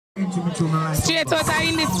Straight out of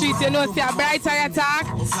in the streets, you know, see a bright eye attack.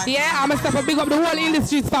 Yeah, I'm going to stop and big up the whole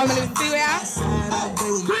industry family. See where?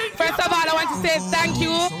 First of all, I want to say thank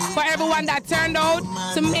you for everyone that turned out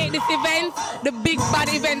to make this event the big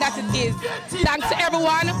bad event that it is. Thanks to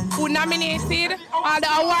everyone who nominated, all the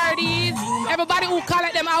awardees, everybody who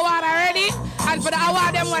collected them award already, and for the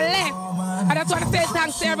award them were left. I just want to say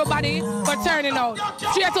thanks to everybody for turning out.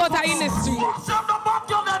 Straight out of industry.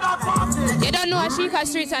 You don't know a Sheikah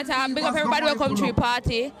Street at all. Big up everybody who come to the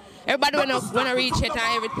party. Everybody wanna reach it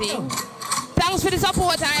and everything. Thanks for the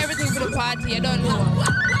support and everything for the party. You don't know.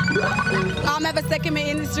 I'll never say Kimmy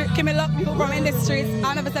industry, Kimmy love you from industries.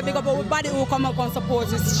 I'll never say big up everybody who come up and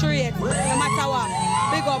support you straight, no matter what.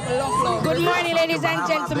 Big up, love. Good morning, ladies and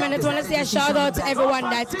gentlemen. I just want to say a shout out to everyone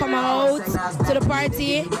that's come out to the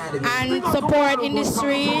party and support in the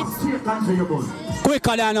streets.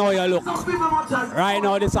 Quicker than how you look. Right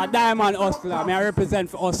now, this is a diamond hustler. I represent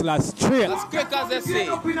for hustler straight. As quick as I see it.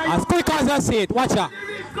 As quick as I see it. Watch out.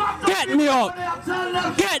 Get me out.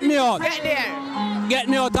 Get me out. Get there. Get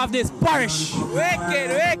me out of this parish.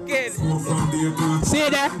 Wicked. See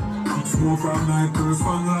there?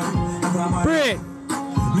 Pray.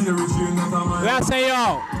 We are saying,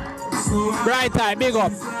 yo, bright eye, big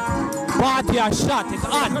up. Party a shot, it's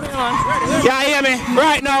on. Yeah, hear me?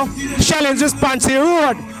 Right now, shelling's just Pansy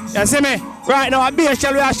Road. You see me? Right now, a beer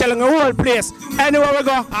shell, we are shelling the whole place. Anywhere we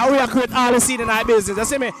go, and we are create all the seed in our business. You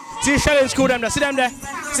see me? See shelling's crew them there. See them there?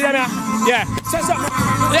 See them here? Yeah. Say something.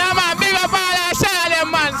 Yeah, man, big up all the shell them,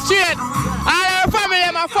 man, straight. All our family,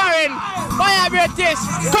 them are foreign. Fire British,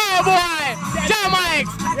 Cowboy, Jamaica.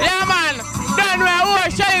 Yeah, man. Done with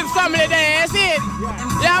our shelling's family there, you see it?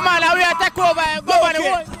 Yeah, man, we are take over and go on the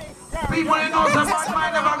whole. People in those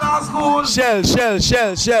might never go to school. Shell.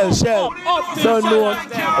 Don't know.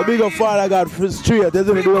 A big up father got straight, you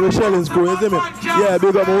see me? Do the shelling school, you see me? Yeah,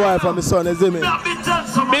 big up my wife and my son, you see me?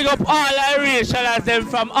 Big up all the real shellers them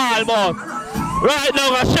from all about. Right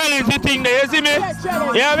now, a shelling the thing there, you see me?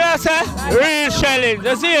 Yeah, me I say? Real shelling,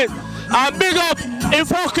 you see it? And big up in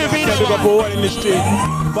fucking video. Big up all in the street.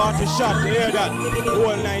 Party shot, you hear that?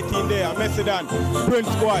 Whole 19 there, Messedan, Prince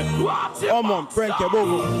Squad, Omon, Frankie,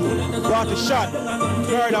 Bogo. Party shot,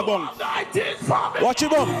 murder bunk. Watch your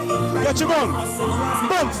bum, get your bum.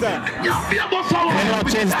 Bunks there. You know,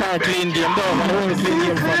 change start clean game, though. I always clean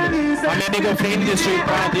game for me. And then they go play in the street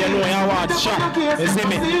party, you know, you want shot. You see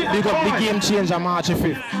me? Big up the game change on March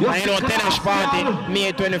 5th. And you know, tennis party,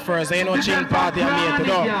 May 21st. And you know, chain party on May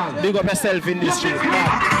 2nd. Big up yourself in the street. What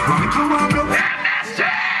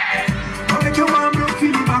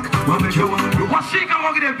she can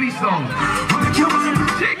walk in that beat song? She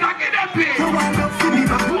can get that beat.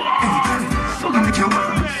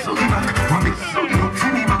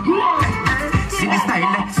 See the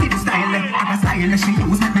style, I'm a style, she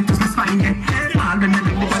use it to spine it.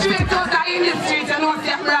 Straight out of in the street and not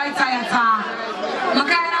get bright eye attack. I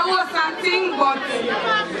kind of was something, but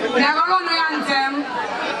we are going to run the anthem,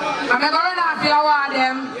 and we are going to run off the award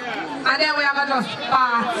them, and then we are going to just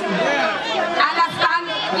party. Understand?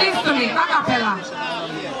 Listen to me, acapella.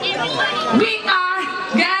 We are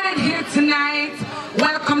gathered here tonight.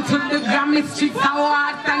 Welcome to the Grammy Street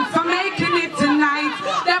Award. Thanks for making it tonight.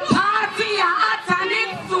 The party are hot and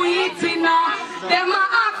it's sweet, you know. Them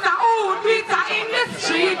are after old bitter in the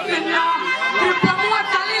street, you know. We promote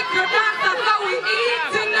a little dance, that's how we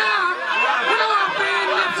eat, you know. We don't want to be in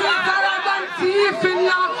the street or urban thief, you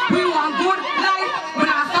know. We want good life, we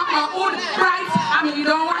don't stop my old right. I mean, you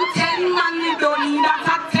don't want 10 man, you don't need that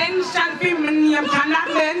attention. People name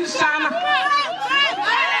cannot mention.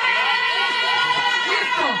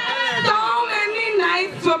 So many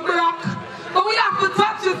nights were broke, but we have to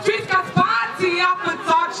touch the streets cause party have to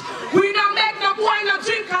touch. We don't make no boy no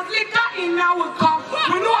drink cause liquor in our cup.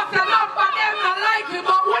 We know it's enough for them to like it,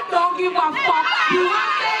 but we don't give a fuck. You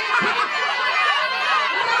want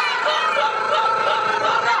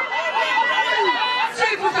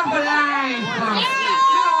streets was a blind. You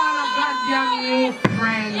don't want a goddamn you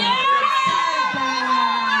friend.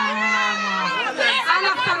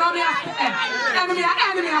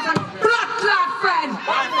 Enemy of a blood clot friend.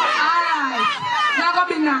 Alright. You're gonna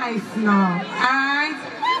be nice now. Alright?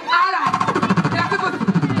 Alright. You have to put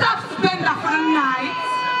suspender for the night.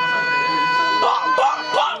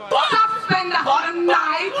 Suspender for the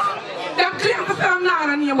night. Them claim for some night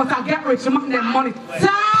and you must get rich and make them money. You know,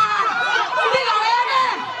 hear me?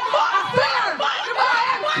 I swear. You know,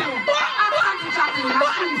 hear me? I'm anti-chatting. I'm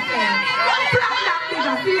freezing. Black that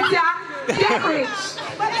nigga. See ya? Get rich.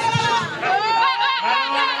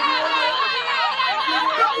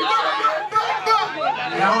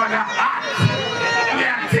 You know what?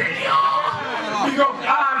 Yeah, I tell you. We go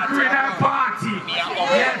staggering that party.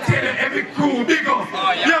 Yeah, tell you every crew, big up.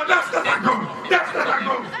 Yeah, that's not a gun. That's not a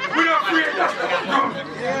gun. We don't afraid, that's not a gun.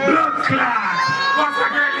 Blood class. Once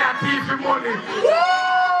again, you thief for money.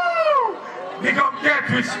 Woo! Big up Get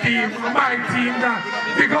Rich team, my team that.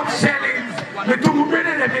 Big up Shellings. The two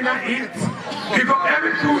minutes them in a hit. Big up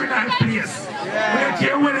every crew in that place. We don't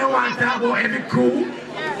care when they want to about every crew.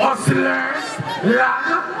 Hustlers, Lag,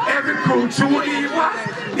 every crew. True Evers,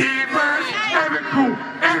 every crew.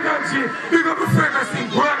 Energy. Big up the famous in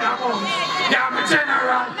Brother Monk. Yeah, I'm a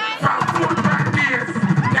general from 4 days.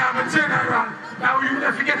 Yeah, I'm a general. Now you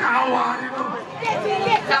never forget how hard, you know.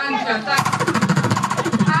 Thank you.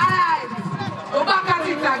 Alright, go back at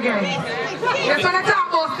it again. You're going to talk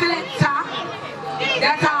about selector.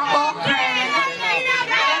 You're talking about Craig.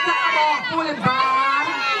 You're talking about Boulevard.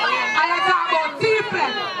 And you're talking about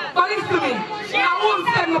T-Flex. But listen to me. I won't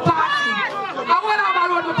send my party. I won't have a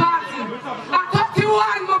road my party. At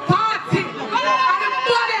 31 my party. And the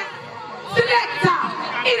bloody selector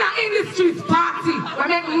in an industry's party. I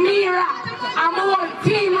make me rap. I'm a whole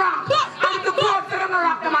team rap. And the crowd said I'm a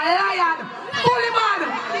rap. I'm a lion. Holy man.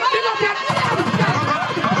 Big up your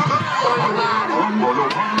holy man.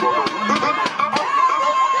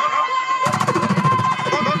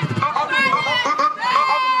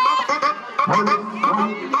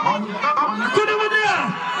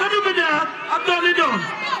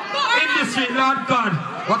 Industry, Lord God,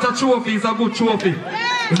 what a trophy is a good trophy.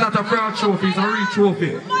 It's not a proud trophy, it's a real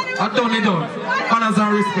trophy. I've done it done. Honors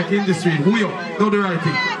and respect, industry. We up, do the right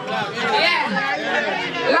thing. Yeah.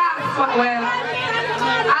 Last one, well.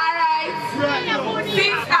 Alright.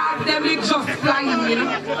 Since as them is just flying,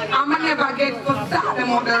 I'ma never get to start them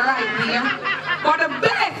on the right here. But the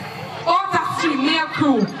best out of stream, near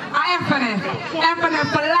crew, FNF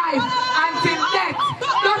for life, until death.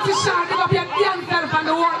 Don't you shout, give up your damn self and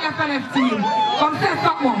the whole FNF team. Come say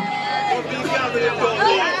something.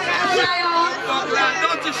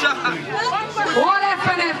 Don't you shout. All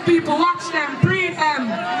FNF people, watch them, breathe them,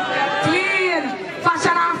 clean,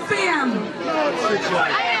 fashion and fame.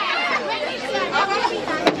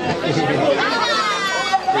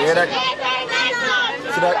 hear that?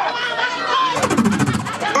 See that?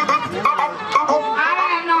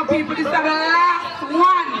 Alright now people, this is the last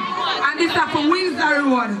one. And this is for Windsor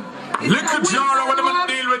Road. Little Jara, what am I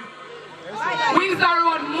deal with? Windsor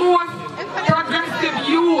Road most progressive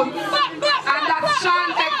youth. And that's Sean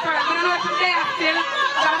Dexter. I don't know if they're still.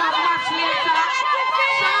 They'll have a match later.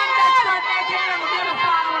 Sean Dexter, they gave him a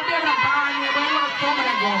fan or they were born here, but he was coming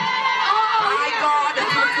and go. Oh my God, the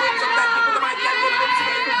two twins of that people might get a little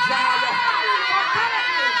bit of Jara.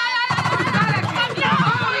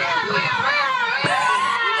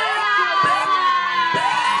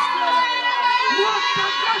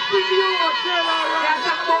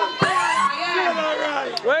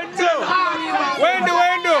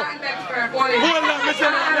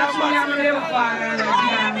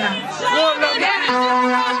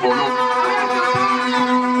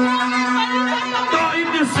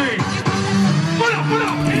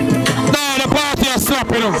 No, the party is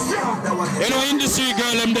slapping us. You know, industry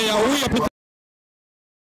girl, them there, we up